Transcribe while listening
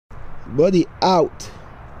Buddy out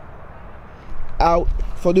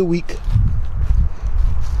for the week.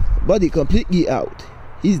 Buddy completely out.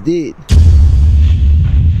 He's dead.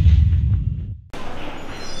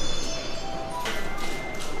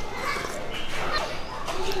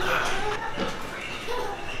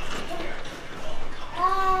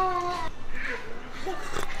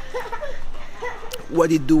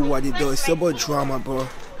 What it do? It's about drama, bro.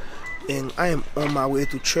 And I am on my way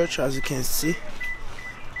to church, as you can see.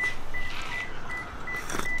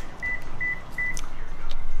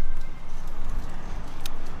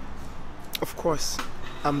 Of course,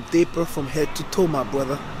 I'm deeper from head to toe, my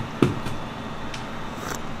brother.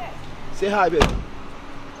 Say hi, baby.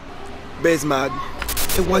 Babe's mad.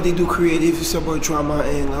 And what they do creative is about drama,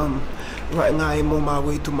 and right now I'm on my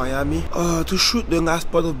way to Miami to shoot the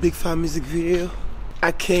last part of Bigfa music video.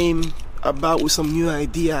 I came about with some new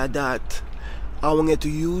idea that I wanted to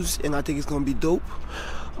use, and I think it's gonna be dope.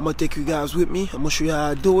 I'm gonna take you guys with me. I'm gonna show you how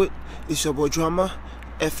I do it. It's your boy Drama,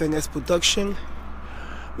 FNS Production.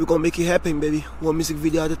 We're gonna make it happen, baby. One music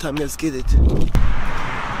video at a time. Let's get it.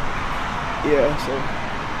 Yeah, so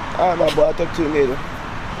alright, my boy, I'll talk to you later.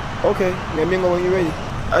 Okay, let me know when you're ready.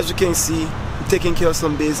 As you can see, I'm taking care of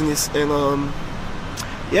some business, and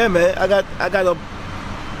yeah, man, I got a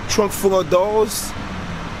trunk full of dolls.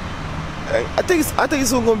 I think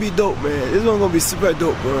it's gonna be dope, man. This one gonna be super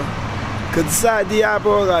dope, bro. Cause this idea,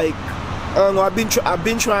 bro, like I don't know, I've been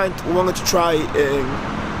wanting to try it, and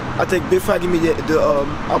I think Bigfa gave me the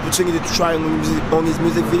opportunity to try on his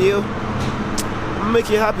music video. I'm gonna make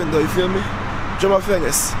it happen, though. You feel me?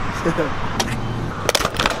 Dramafls.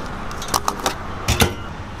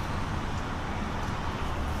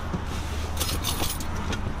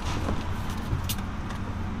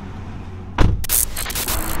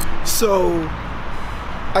 So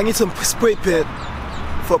I need some spray paint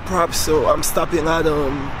for props, so I'm stopping at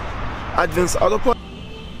Advanced Auto Parts.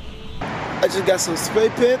 I just got some spray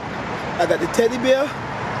paint. I got the teddy bear.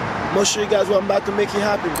 I'm gonna show you guys what I'm about to make it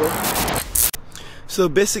happen, bro. So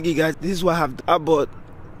basically, guys, this is what I have. I bought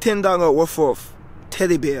 $10 worth of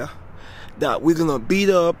teddy bear that we're gonna beat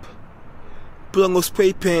up, put on the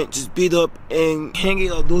spray paint, just beat up, and hang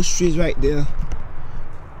it on those trees right there.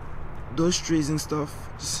 Those trees and stuff.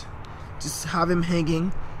 Just have him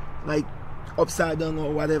hanging like upside down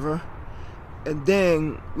or whatever, and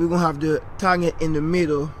then we're gonna have the target in the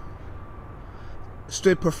middle,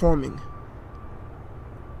 straight performing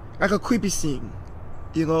like a creepy scene,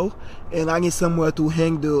 you know. And I need somewhere to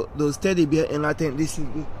hang those teddy bear, and I think this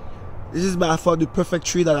is by far the perfect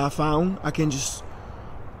tree that I found. I can just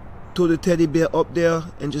throw the teddy bear up there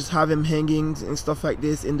and just have him hanging and stuff like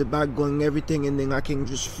this in the background and everything, and then I can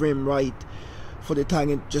just frame right for the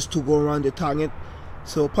target, just to go around the target.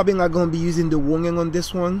 So probably not gonna be using the winging on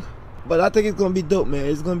this one, but I think it's gonna be dope, man.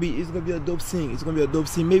 It's gonna be a dope scene. It's gonna be a dope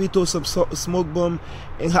scene. Maybe throw some smoke bomb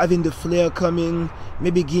and having the flare coming.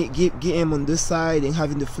 Maybe get him on this side and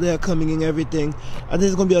having the flare coming and everything. I think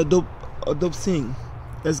it's gonna be a dope scene.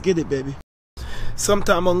 Let's get it, baby.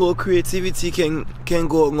 Sometimes a little creativity can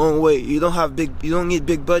go a long way. You don't need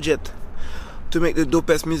big budget to make the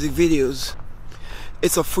dopest music videos.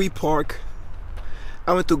 It's a free park.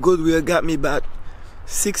 I went to Goodwill, got me about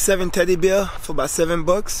 6-7 teddy bear for about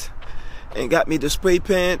 $7, and got me the spray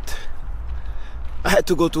paint. I had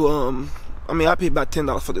to go to I paid about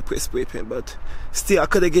 $10 for the spray paint, but still I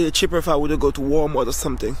could have get it cheaper if I would have go to Walmart or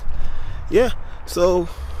something. Yeah, so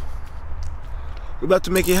we're about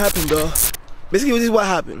to make it happen, though. Basically, this is what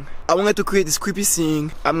happened. I wanted to create this creepy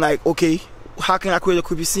scene. I'm like, okay, how can I create a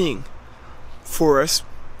creepy scene? Forest.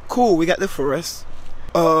 Cool, we got the forest.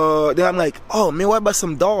 Then I'm like, oh man, what about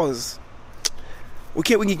some dolls? We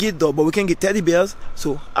can get dolls, but we can get teddy bears.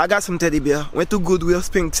 So I got some teddy bear. Went to Goodwill,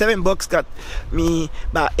 spent $7, got me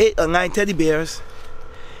about 8 or 9 teddy bears,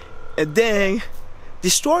 and then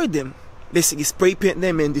destroyed them. Basically, spray paint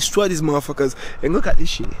them and destroy these motherfuckers. And look at this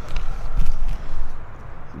shit.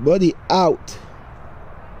 Buddy out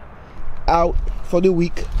for the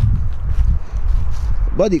week.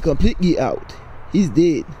 Buddy completely out. He's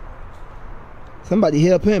dead. Somebody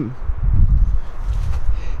help him.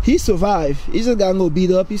 He survived. He just got no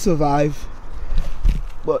beat up. He survived.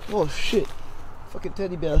 But oh shit, fucking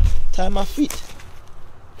teddy bear tie my feet.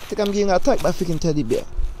 I think I'm getting attacked by freaking teddy bear.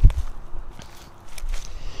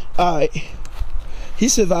 Alright, he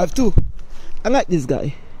survived too. I like this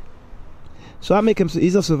guy, so I make him.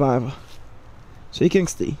 He's a survivor, so he can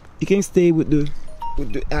stay. He can stay with the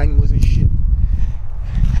animals and shit.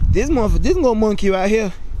 This little monkey right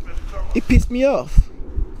here, he pissed me off.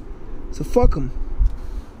 So fuck him.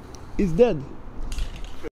 He's dead.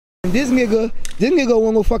 And this nigga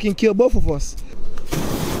wanna fucking kill both of us.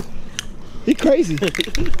 He crazy.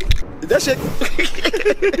 That shit.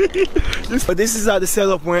 But this is how the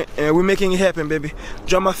setup went, and we're making it happen, baby.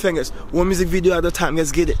 Drop my fingers. One music video at a time.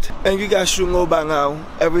 Let's get it. And you guys should know by now,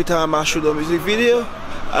 every time I shoot a music video,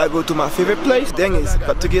 I go to my favorite place. Thing is,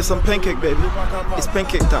 got to get some pancake, baby. It's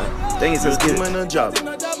pancake time. Thing is, let's get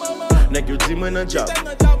it. Nek yo di mwen nan job.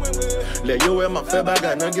 Le yo we ma fe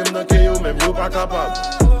bagay nan game nan ke yo men yo pa kapab.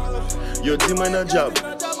 Yo di mwen nan job.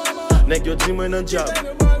 Nek yo di mwen nan job.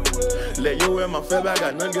 Le yo we ma fe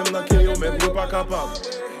bagay nan game nan ke yo men yo pa kapab.